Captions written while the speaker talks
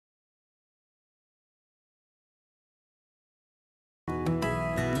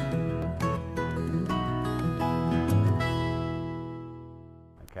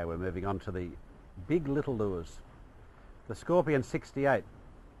Okay, we're moving on to the big little lures. The Scorpion 68.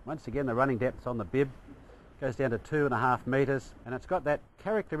 Once again, the running depth on the bib goes down to 2.5 metres, and it's got that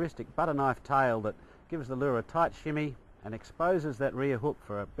characteristic butter knife tail that gives the lure a tight shimmy and exposes that rear hook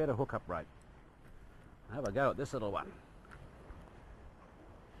for a better hookup rate. I'll have a go at this little one.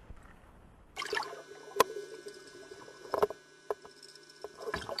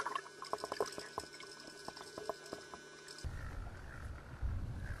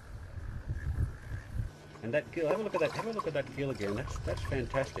 And that gill, have a look at that gill again. That's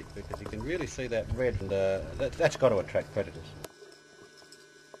fantastic, because you can really see that red, and that's got to attract predators.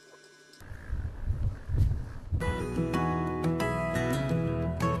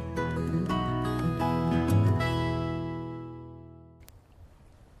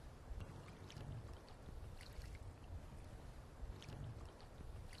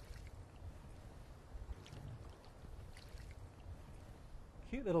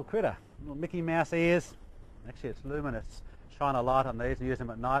 Cute little critter, little Mickey Mouse ears. Actually, it's luminous. Shine a light on these and use them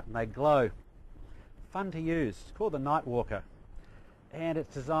at night, and they glow. Fun to use. It's called the Night Walker, and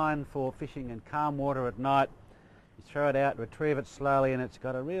it's designed for fishing in calm water at night. You throw it out, retrieve it slowly, and it's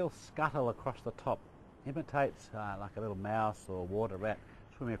got a real scuttle across the top. Imitates like a little mouse or water rat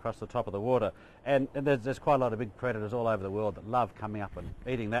swimming across the top of the water. And there's quite a lot of big predators all over the world that love coming up and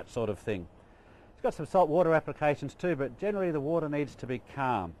eating that sort of thing. It's got some saltwater applications too, but generally the water needs to be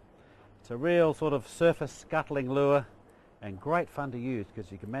calm. It's a real sort of surface scuttling lure, and great fun to use,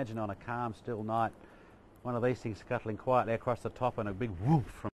 because you can imagine on a calm, still night, one of these things scuttling quietly across the top and a big whoop from